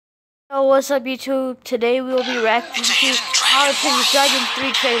Yo, what's up YouTube? Today we will be reacting to How to Train Your Dragon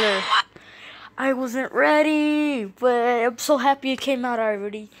 3 trailer. I wasn't ready, but I'm so happy it came out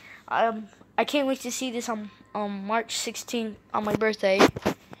already. I can't wait to see this on March 16th on my birthday.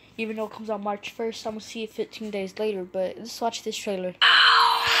 Even though it comes out March 1st, I'm gonna see it 15 days later, but let's watch this trailer.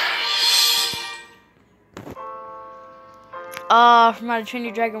 From How to Train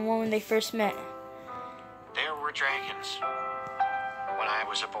Your Dragon 1 when they first met. There were dragons when I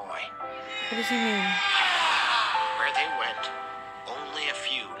was a boy. What does he mean? Where they went, only a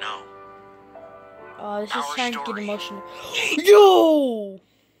few know. This is Our trying to get story. emotional. Yo!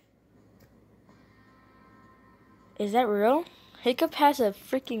 Is that real? Hiccup has a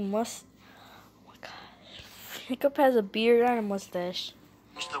freaking must. Oh my gosh. Hiccup has a beard and a mustache.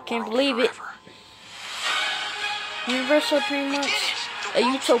 Can't believe it. Universal pretty much. A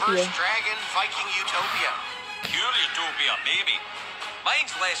utopia. Dragon Viking utopia. Pure utopia, maybe.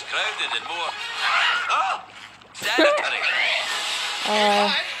 Mine's less crowded and more. Oh! Sanitary.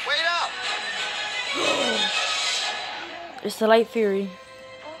 Wait up! It's the Light Fury.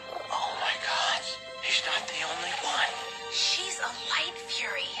 Oh my God! He's not the only one. She's a light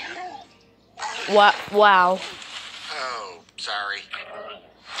fury. Wow. Oh, sorry.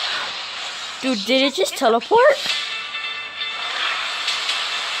 Dude, did it just teleport?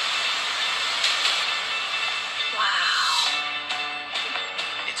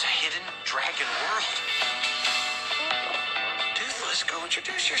 It's a hidden dragon world. Toothless, go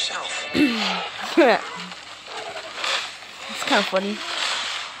introduce yourself. It's kind of funny.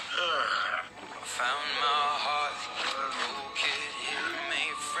 Found my heart, broke it, here,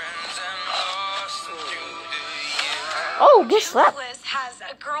 made friends and lost through the years. Oh, guess that. Toothless has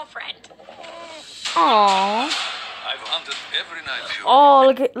a girlfriend. Aww. I've hunted every night. Oh,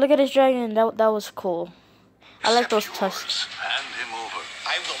 look at his dragon. That was cool. I like those tusks. Hand him over.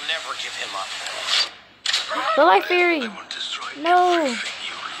 I will never give him up. The Light Fury. I will destroy No. everything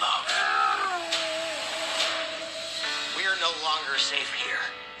you love. We are no longer safe here.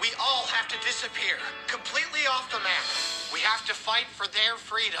 We all have to disappear, completely off the map. We have to fight for their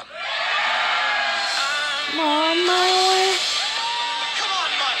freedom. On my way. Come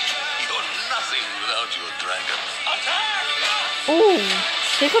on, Mike. You're nothing without your dragon. Attack! Ooh,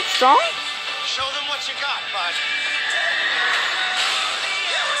 Hiccup strong? Show them what you got, bud.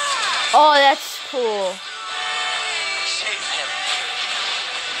 Oh, that's cool. Save him.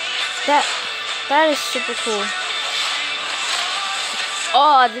 That is super cool.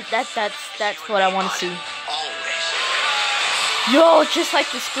 Oh, that's what I want to see. Always. Yo, just like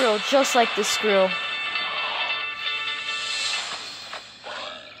the squirrel, just like the squirrel.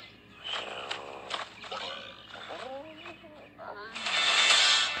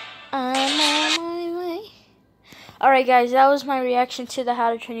 I'm on my way. Alright guys, that was my reaction to the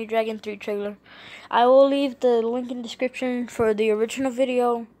How to Train Your Dragon 3 trailer. I will leave the link in the description for the original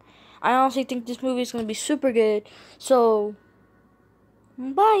video. I honestly think this movie is going to be super good. So,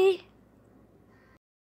 bye.